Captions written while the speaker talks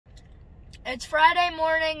It's Friday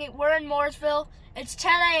morning. We're in Mooresville. It's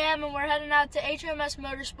 10 a.m. and we're heading out to HMS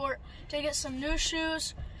Motorsports to get some new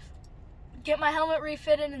shoes, get my helmet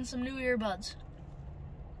refitted, and some new earbuds.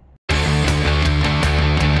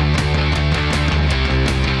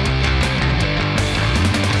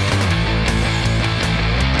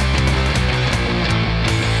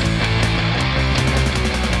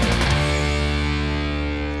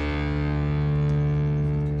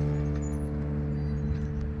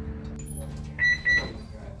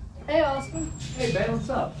 Hey, Austin. Hey, Ben, what's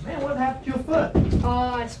up? Man, what happened to your foot?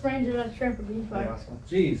 I sprained it at a trampoline park.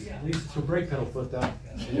 Jeez, at least it's your brake pedal foot, though.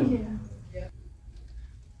 Yeah.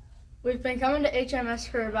 We've been coming to HMS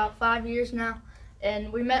for about 5 years now,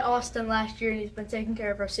 and we met Austin last year, and he's been taking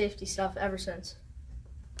care of our safety stuff ever since.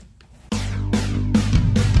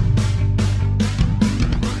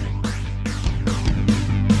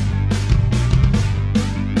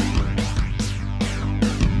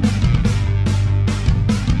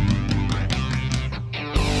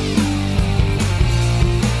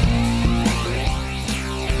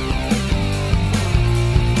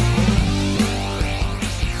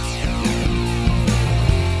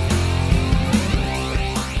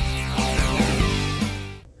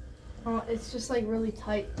 It's just like really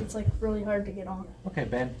tight. It's like really hard to get on. Okay,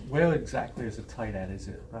 Ben, where exactly is it tight at? Is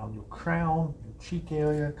it around your crown, your cheek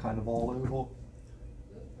area, kind of all over?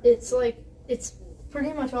 It's like, it's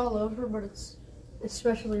pretty much all over, but it's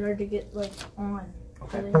especially hard to get like on.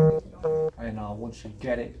 Okay. Really hard to get on. And once you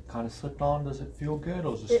get it kind of slipped on, does it feel good,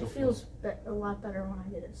 or does it It still feels a lot better when I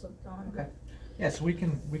get it slipped on. Okay. Yeah, so we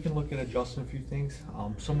can look at adjusting a few things.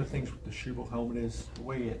 Some of the things with the Schuberth helmet is the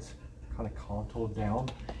way it's kind of contoured down.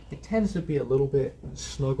 It tends to be a little bit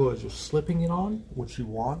snuggle as you're slipping it on, which you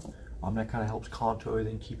want. That kind of helps contour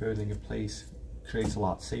everything, keep everything in place, creates a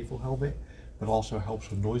lot safer helmet, but also helps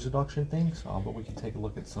with noise reduction things. But we can take a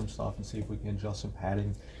look at some stuff and see if we can adjust some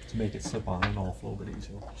padding to make it slip on and off a little bit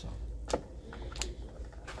easier. So.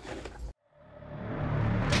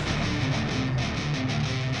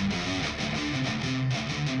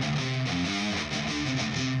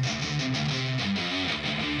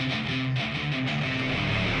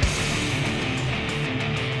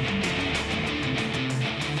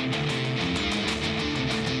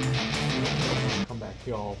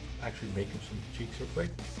 Here, I'll actually make him some cheeks real quick.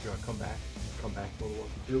 Here, I'll come back for what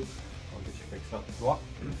we do. I'll get you fixed up as well.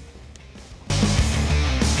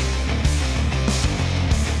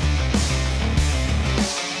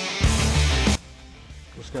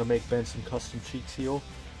 Just gonna make Ben some custom cheeks here,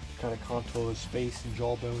 kind of contour his face and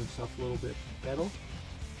jawbone and stuff a little bit better.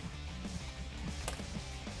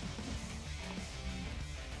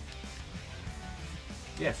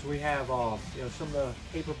 Yeah, so we have some of the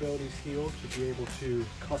capabilities here to be able to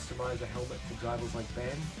customize a helmet for drivers like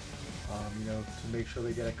Ben. To make sure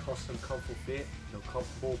they get a custom comfort fit,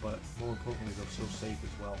 comfortable, but more importantly, they're so safe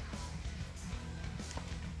as well.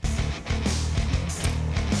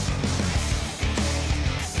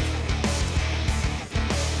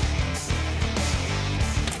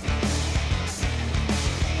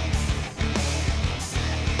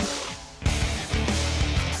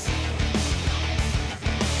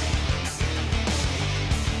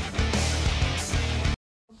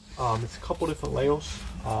 It's a couple different layers.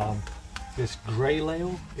 This gray layer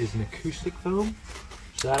is an acoustic foam,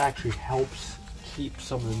 so that actually helps keep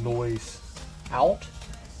some of the noise out,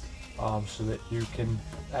 so that you can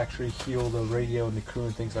actually hear the radio and the crew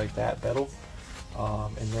and things like that better.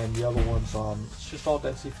 And then the other one's it's just all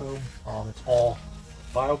density foam. It's all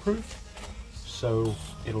fireproof, so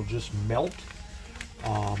it'll just melt.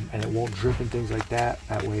 And it won't drip and things like that.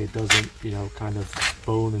 That way it doesn't, kind of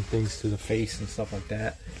bone and things to the face and stuff like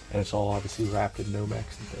that. And it's all obviously wrapped in Nomex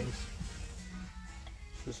and things.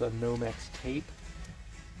 This is a Nomex tape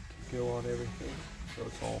to go on everything, so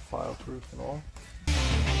it's all fireproof and all.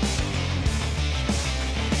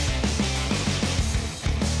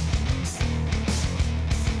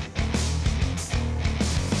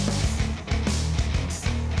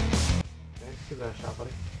 Okay, give that a shot,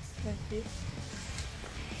 buddy. Thank you.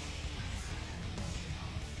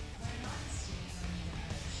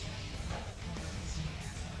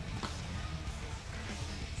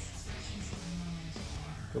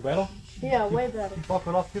 Go better? Yeah, way better. You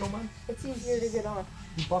buckle it up if you don't mind? It's easier to get on.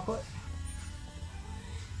 You buckle it?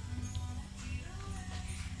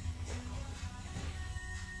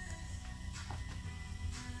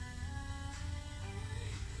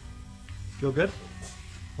 Feel good?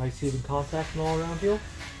 Nice even contact and all around here?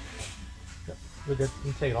 Yep, we're good.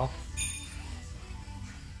 You can take it off.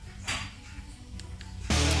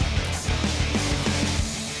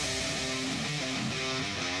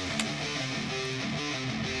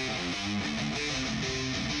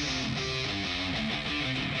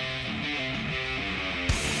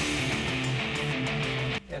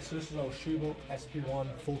 so this is our Schuberth SP1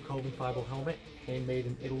 full carbon fiber helmet, handmade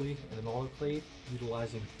in Italy in an autoclave,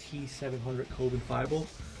 utilizing T700 carbon fiber.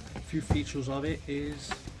 A few features of it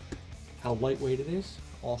is how lightweight it is,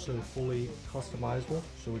 also fully customizable,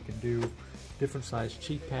 so we can do different size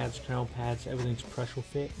cheek pads, crown pads, everything's pressure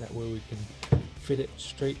fit. That way we can fit it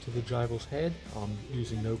straight to the driver's head,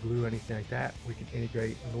 using no glue or anything like that. We can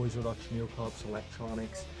integrate noise reduction ear cups,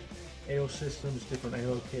 electronics, aero systems, different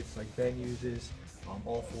aero kits like Ben uses,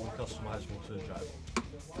 all fully customizable to the driver.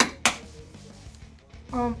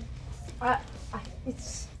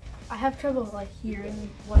 I have trouble like hearing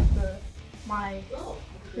what my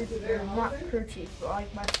not crew chief, but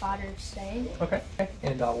like my father is saying. Okay.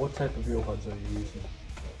 And what type of earbuds are you using?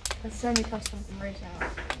 It's semi-custom from right now.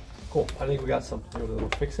 Cool. I think we got something here that'll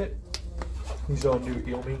fix it. These are new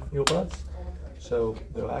earbuds. So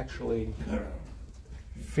they're actually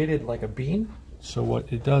fitted like a bean. So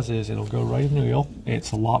what it does is it'll go right in the ear.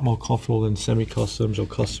 It's a lot more comfortable than semi-customs or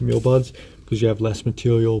custom earbuds because you have less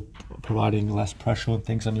material providing less pressure and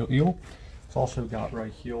things on your ear. It's also got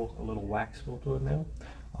right here a little wax filter in there.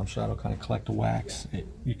 So that'll kind of collect the wax.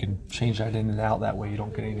 You can change that in and out, that way you don't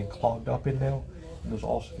get anything clogged up in there. And there's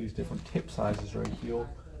also these different tip sizes right here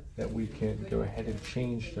that we can go ahead and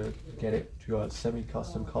change to get it to a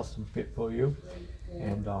semi-custom, custom fit for you,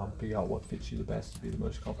 and figure out what fits you the best to be the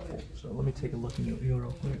most comfortable. So let me take a look in your ear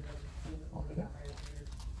real quick. Okay.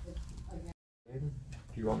 Do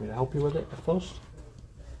you want me to help you with it at first?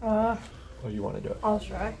 Or you want to do it? I'll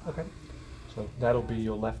try. Okay. So that'll be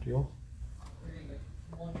your left ear.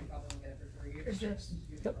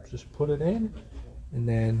 Yep, just put it in, and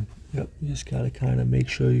then you just gotta kind of make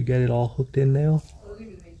sure you get it all hooked in there.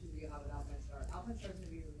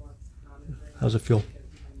 How's it feel?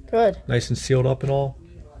 Good. Nice and sealed up and all?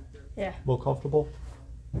 Yeah. More comfortable?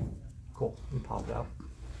 Cool. Let me pop it out.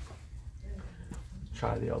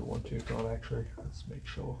 Try the other one too, John, actually. Let's make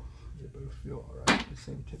sure they both feel alright. The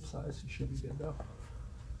same tip size, you should be good though.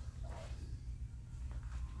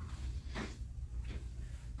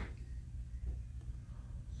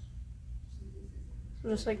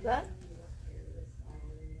 Just like that?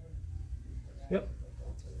 Yep.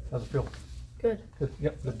 How's it feel? Good. Good.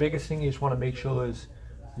 Yep. The biggest thing you just want to make sure is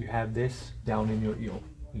you have this down in your ear.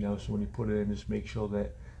 You know, so when you put it in, just make sure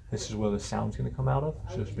that this is where the sound's going to come out of.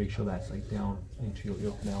 So just make sure that's like down into your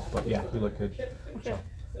ear canal. But yeah, you look good. Okay. So,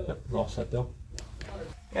 yep, we're all set though.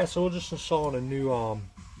 Yeah, so we're just installing a new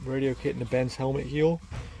radio kit in the Ben's helmet here.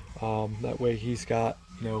 That way he's got,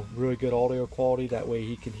 you know, really good audio quality. That way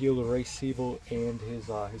he can hear the receiver and his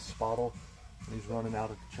spotter when he's running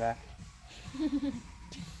out at the track.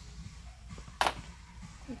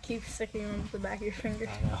 You keep sticking them to the back of your finger.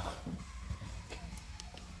 I know.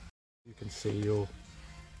 You can see you'll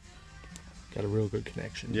got a real good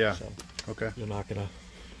connection. Yeah. So okay. you're not gonna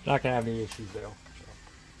have any issues there.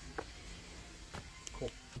 So.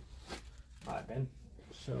 Cool. All right, Ben.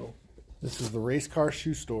 So This is the race car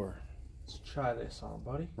shoe store. let's try this on,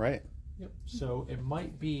 buddy. Right. Yep. So it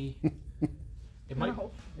might be it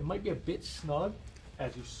might be a bit snug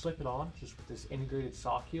as you slip it on, just with this integrated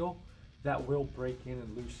sock heel. That will break in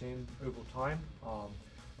and loosen over time,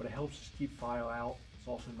 but it helps just keep fire out. It's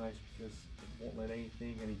also nice because it won't let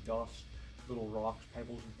anything, any dust, little rocks,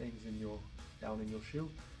 pebbles, and things down in your shoe.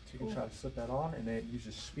 So you can try to slip that on, and then it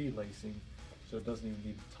uses speed lacing, so it doesn't even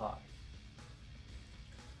need to tie.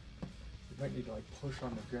 You might need to like push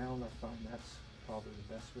on the ground. I find that's probably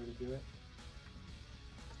the best way to do it.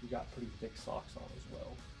 You got pretty thick socks on as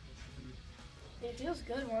well. It feels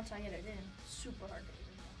good once I get it in. Super hard to get it in.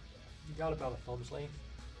 You got about a thumb's length,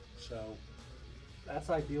 so that's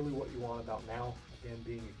ideally what you want about now. Again,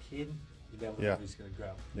 being a kid, you never know if he's going to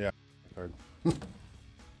grow. Yeah. Hard.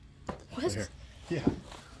 What? Here. Yeah.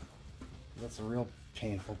 That's a real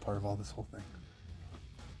painful part of all this whole thing.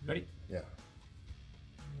 Ready? Yeah.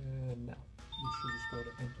 And now you should just go to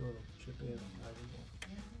enter or chip in.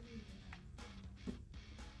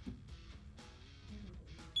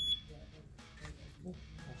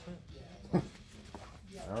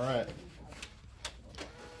 All right.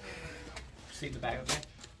 See the back of it?